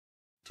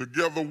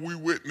Together we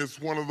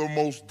witnessed one of the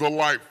most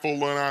delightful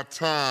in our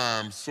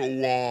time. So,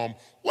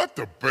 let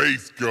the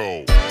bass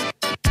go.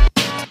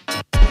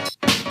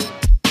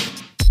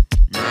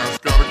 Now it's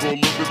gotta go a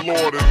little bit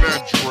lower than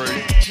that, Dre.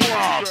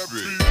 Drop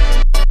it.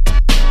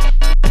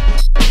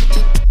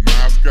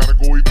 Now it's gotta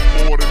go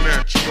even more than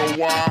that. You know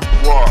why?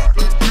 Why?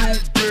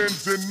 You've been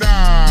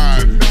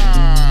denied.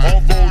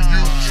 Although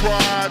you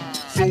tried,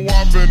 so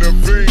I've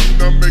intervened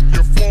to make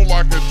you fall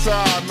like a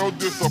tide. No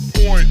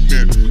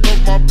disappointment,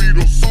 cause my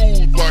beetle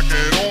soothes like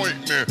an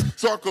ointment.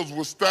 Suckers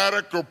with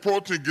static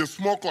approach and get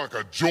smoked like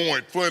a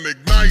joint. Flint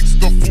ignites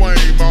the flame,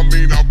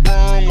 I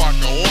burn like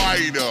a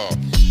lighter.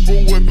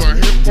 But with a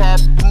hip-hop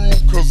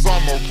groove, cause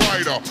I'm a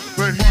writer.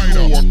 The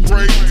hero are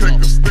great, take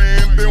a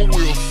stand, then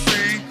we'll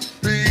see.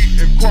 Be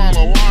in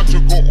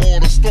chronological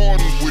order,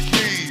 starting with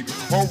me.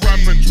 A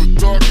rap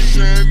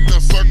introduction, a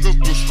sucker's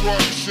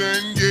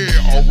destruction.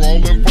 Yeah, a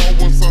rolling ball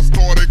once I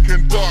started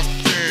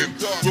conducting.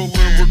 The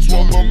lyrics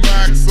were the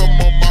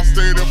maximum, I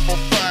stated for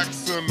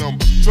facts in them.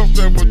 Just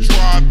ever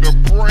tried to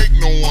break,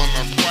 no one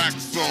to crack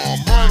some.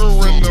 Murder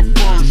in the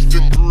first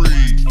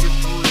degree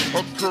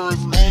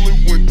occurs only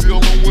when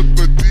dealing with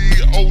the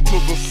D-O to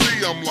the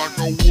C. I'm like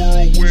a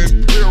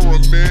whirlwind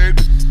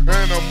pyramid,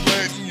 and I'm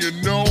letting you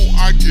know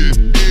I get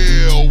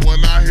ill when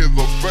I hear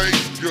the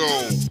bass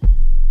go.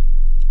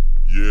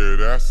 Yeah,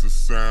 that's the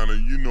sound,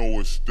 and you know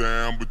it's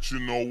down, but you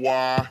know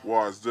why?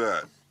 Why is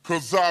that?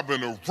 Cause I've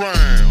been around,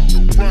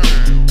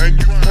 and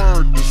you've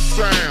heard the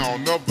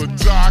sound of the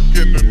doc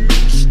and the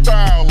new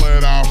style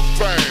that I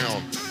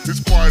found. It's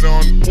quite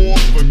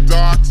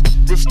unorthodox,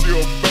 but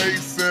still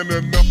bass and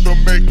enough to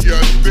make you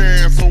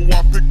dance. So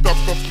I picked up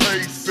the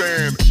pace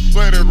and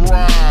let it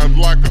ride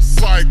like a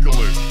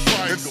cyclist.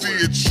 And see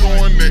it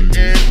showing the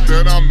end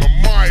that I'm the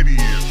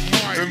mightiest,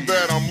 and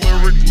that I'm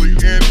lyrically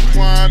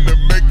inclined to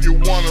make you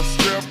wanna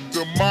step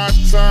to my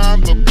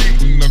time. The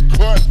beat and the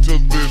cut to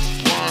this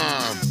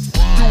rhyme.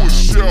 Do a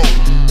show,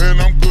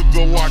 and I'm good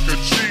to like a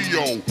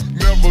Geo.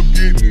 Never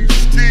getting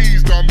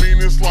skeezed,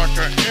 it's like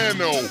a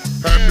NO.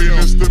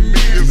 Happiness to me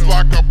is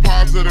like a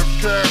positive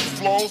cash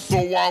flow. So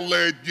I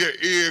let your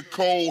ear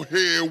cold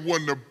hear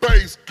when the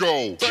bass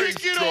go.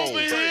 Kick it over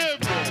here,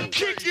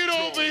 kick it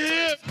over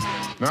here.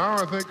 Now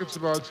I think it's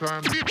about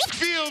time to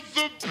feel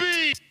the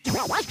beat.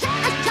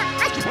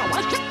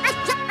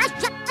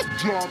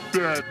 Drop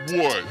that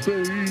what?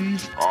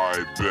 bass.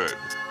 I bet.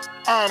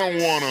 I don't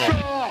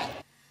wanna.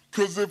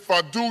 Cause if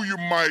I do, you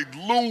might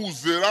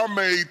lose it. I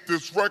made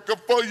this record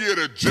for you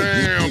to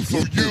jam, so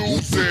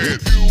use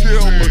it.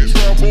 Kill the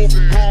treble,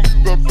 pump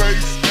the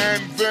bass,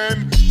 and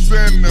then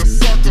send the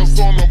suckers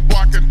on the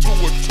block into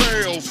a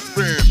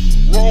tailspin.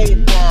 Roll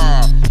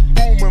by,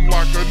 booming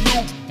like a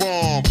nuke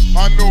bomb.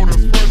 I know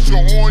there's pressure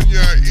on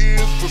your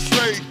ears, but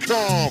stay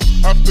calm.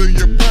 After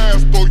you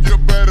pass, though, you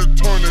better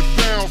turn it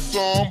down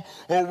some,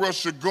 or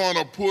else you're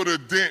gonna put a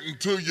dent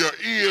into your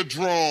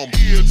eardrum.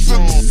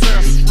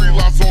 Success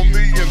relies on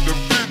the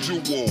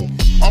individual.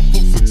 I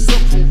feel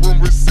successful when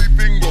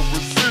receiving a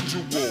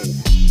residual.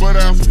 But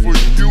as for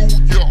you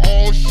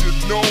all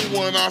should know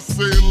when I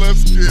say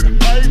let's get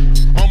hype,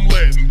 I'm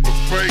letting the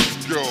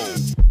bass go.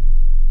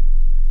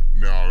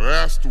 Now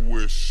that's the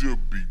way it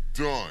should be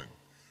done.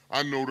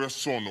 I know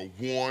that's on the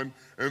one,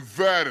 and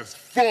that is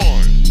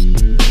fun.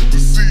 To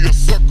see a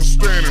sucker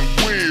standing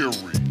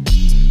weary,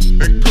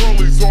 and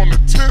girlies on the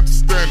tip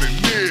standing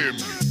near me.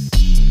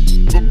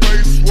 The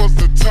bass was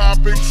the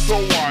topic, so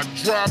I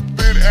dropped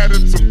it,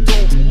 added some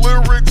dope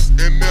lyrics,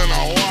 and then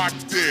I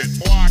locked it.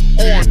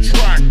 On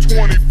track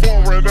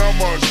 24 in a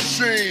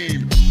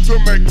machine to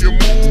make you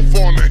move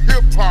on the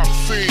hip-hop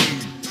scene.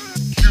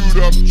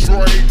 Queued up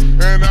Dre,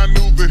 and I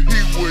knew that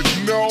he would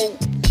know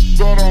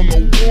that on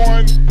the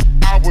one,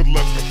 I would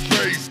let the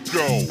bass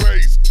go.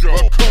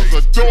 Cause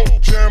a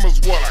dope jam is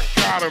what I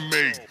gotta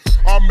make.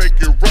 I make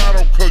it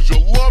rattle cause you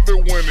love it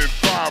when it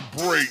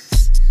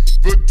vibrates.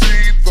 The D,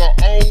 the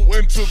O,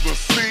 into the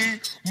C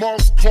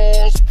must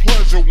cause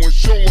pleasure when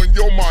showing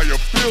you my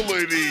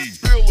ability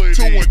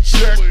to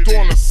inject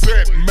on a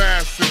set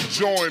mass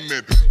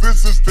enjoyment.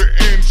 This is to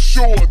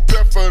ensure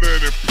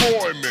definite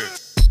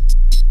employment.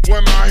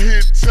 When I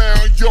hit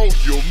town, yo,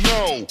 you'll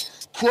know.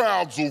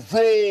 Crowds will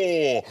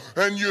roar,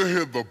 and you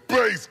hear the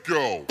bass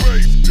go.